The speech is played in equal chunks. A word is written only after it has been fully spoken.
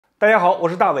大家好，我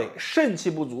是大伟。肾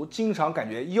气不足，经常感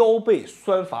觉腰背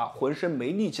酸乏、浑身没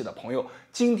力气的朋友，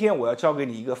今天我要教给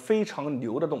你一个非常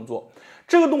牛的动作。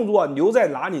这个动作牛在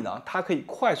哪里呢？它可以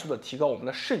快速的提高我们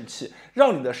的肾气，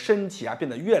让你的身体变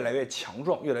得越来越强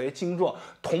壮、越来越精壮。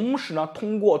同时呢，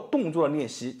通过动作的练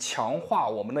习，强化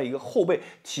我们的一个后背，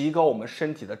提高我们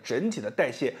身体的整体的代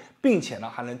谢，并且呢，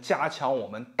还能加强我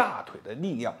们大腿的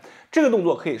力量。这个动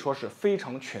作可以说是非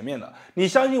常全面的。你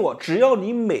相信我，只要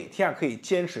你每天可以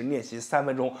坚持练习3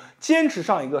分钟，坚持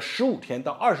上一个15天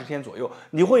到20天左右，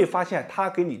你会发现它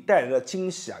给你带来的惊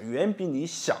喜远比你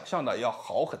想象的要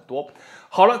好很多。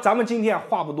好了，咱们今天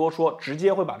话不多说，直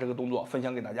接会把这个动作分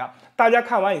享给大家。大家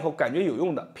看完以后感觉有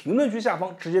用的，评论区下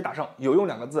方直接打上有用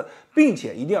2个字，并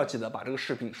且一定要记得把这个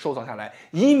视频收藏下来，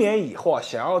以免以后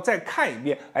想要再看一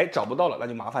遍，找不到了，那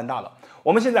就麻烦大了。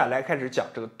我们现在来开始讲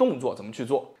这个动作怎么去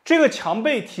做。这个强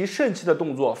背提肾气的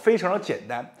动作非常的简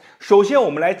单。首先我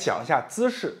们来讲一下姿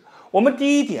势。我们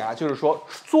第一点就是说，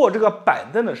坐这个板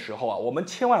凳的时候我们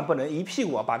千万不能一屁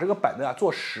股把这个板凳坐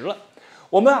实了。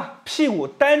我们屁股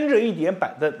单着一点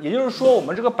板凳，也就是说我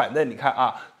们这个板凳你看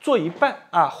坐一半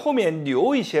后面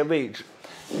留一些位置，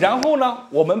然后呢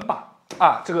我们把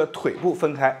这个腿部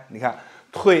分开，你看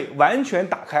腿完全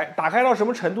打开，打开到什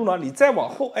么程度呢？你再往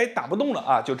后打不动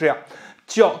了就这样。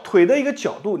腿的一个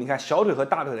角度，你看小腿和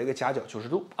大腿的一个夹角90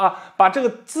度把这个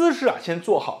姿势先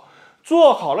做好。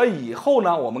做好了以后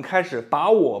呢，我们开始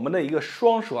把我们的一个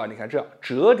双手你看这样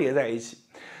折叠在一起。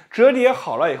折叠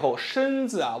好了以后，身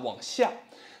子往下，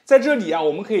在这里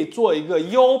我们可以做一个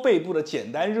腰背部的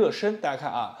简单热身。大家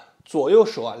看左右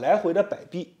手来回的摆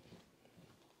臂。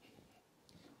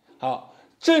好，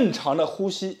正常的呼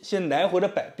吸，先来回的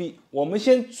摆臂。我们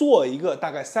先做一个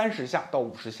大概30下到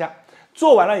50下。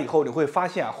做完了以后，你会发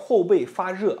现后背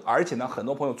发热，而且呢，很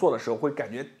多朋友做的时候会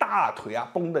感觉大腿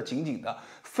绷得紧紧的，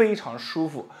非常舒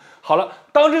服。好了，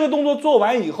当这个动作做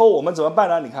完以后，我们怎么办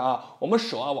呢？你看我们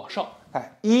手往上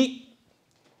，1、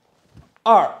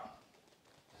2、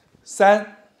3、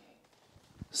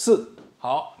4。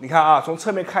好，你看从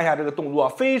侧面看一下这个动作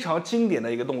非常经典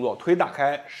的一个动作，腿打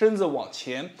开，身子往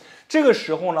前。这个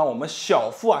时候呢，我们小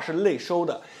腹是内收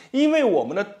的，因为我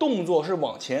们的动作是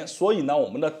往前，所以呢，我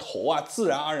们的头自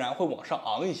然而然会往上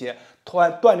昂一些，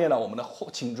锻炼了我们的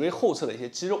颈椎后侧的一些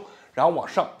肌肉，然后往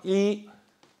上1、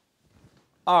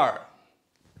2、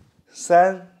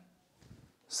3、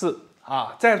4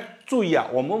再注意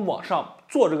我们往上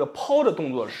做这个抛的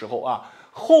动作的时候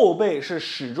后背是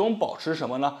始终保持什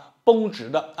么呢？绷直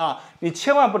的你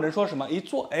千万不能说什么一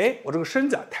做我这个身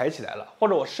子抬起来了，或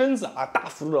者我身子大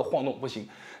幅度的晃动，不行，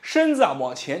身子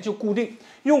往前就固定，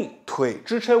用腿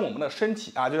支撑我们的身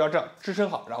体就要这样支撑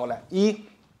好，然后来1、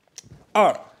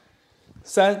2、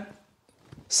3、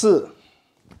4、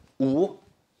5、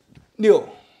6、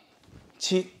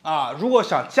7如果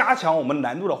想加强我们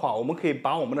难度的话，我们可以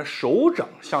把我们的手掌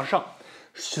向上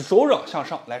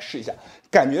来试一下，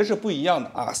感觉是不一样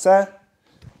的3、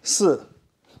4、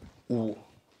5、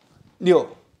6、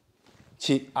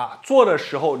7做的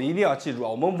时候你一定要记住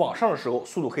我们往上的时候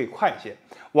速度可以快一些，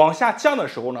往下降的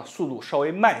时候呢速度稍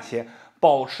微慢一些，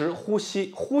保持呼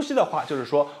吸。呼吸的话就是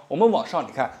说我们往上，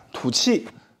你看吐气，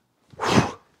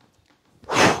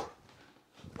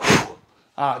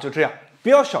就这样。不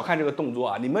要小看这个动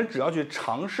作你们只要去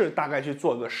尝试，大概去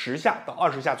做个10下到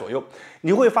20下左右，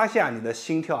你会发现你的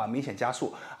心跳明显加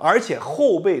速，而且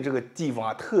后背这个地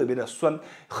方特别的酸，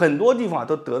很多地方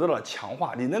都得到了强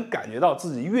化，你能感觉到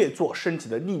自己越做身体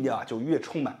的力量就越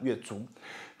充满越足。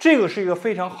这个是一个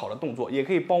非常好的动作，也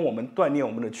可以帮我们锻炼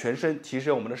我们的全身，提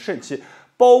升我们的肾气，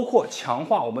包括强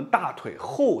化我们大腿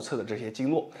后侧的这些经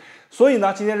络。所以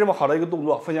呢，今天这么好的一个动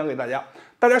作分享给大家，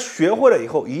大家学会了以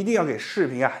后一定要给视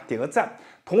频点个赞，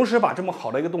同时把这么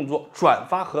好的一个动作转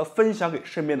发和分享给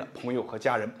身边的朋友和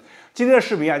家人。今天的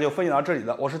视频就分享到这里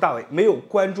了，我是大伟，没有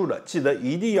关注的记得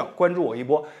一定要关注我一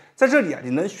波，在这里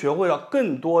你能学会到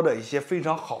更多的一些非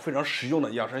常好非常实用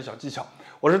的养生小技巧。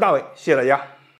我是大伟，谢谢大家。